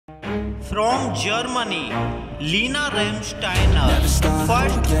From Germany, LENA RAMSTEINER,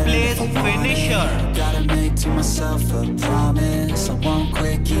 first place finisher. Gotta make to myself a promise. I won't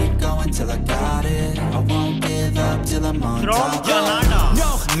quit, keep going till I got it. I won't give up till I'm on From top. Canada,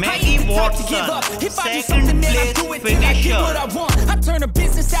 MAGGIE second place finisher. I turn a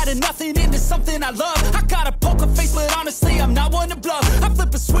business out of nothing into something I love. I got a poker face, but honestly I'm not one to bluff. I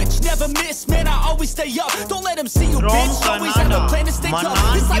flip a switch, never miss, man, I always stay up. Don't let them see you, bitch, always have a plan to stay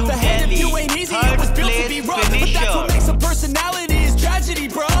tough. It's like the hand if you ain't easy, it was built to be rough. But that's what makes a personality is tragedy,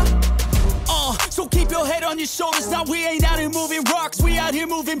 bruh. So keep your head on your shoulders. Now we ain't out here moving rocks, we out here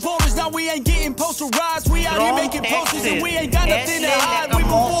moving boulders. Now we ain't getting posterized, we out here making posters. And we ain't got nothing to hide, we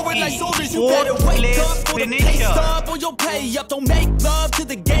move forward like soldiers. You better wake up for the pay stub or you'll pay up. Don't make love to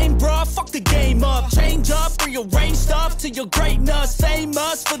the game, bruh, fuck the game up. Change up, rearrange stuff to your greatness.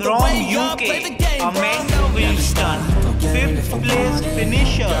 Famous for the way up, play the game, bruh. WINSTON, fifth place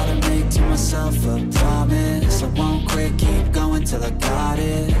finisher. Gotta make to myself a promise. I won't quit, keep going till I got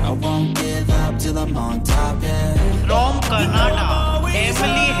it. I won't give up till I'm on top, yeah. From Canada,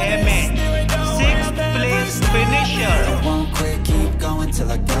 HAMMOND, sixth place finisher. I won't quit, keep going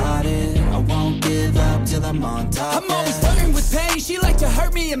till I got it. I won't give up till I'm on top. I'm always flirting with pain, she like to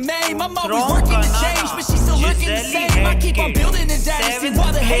hurt me and maim. I'm always working to change, but she's still looking the same. I keep on building a dynasty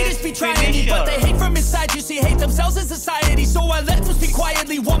while the haters be trying me. But they hate from inside, you see, hate themselves in society. So I let them speak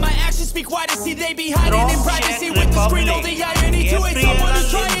quietly while my actions speak wider. See, they be hiding in privacy with the screen. All the irony to it, someone who's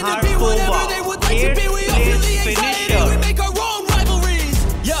trying to be whatever they would like to be. We all feel the anxiety, we make our own rivalries.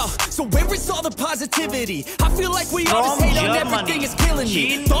 Yo, so where is all the positivity? I feel like we all just hate on everything, it's killing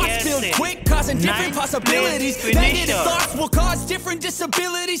me. Thoughts build quick, causing different possibilities. Negative thoughts will cause different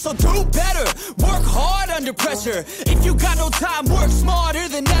disabilities. So do better, work hard under pressure. If you got no time, work smarter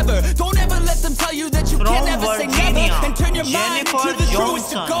than ever. Don't ever let them tell you that you can never say never. And turn your mind into the truth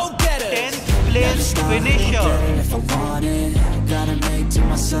to go better. 10th place finisher. If I want it, gotta make to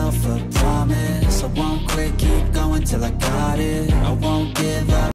myself a promise. I won't quit, keep going till I got it. I won't give up.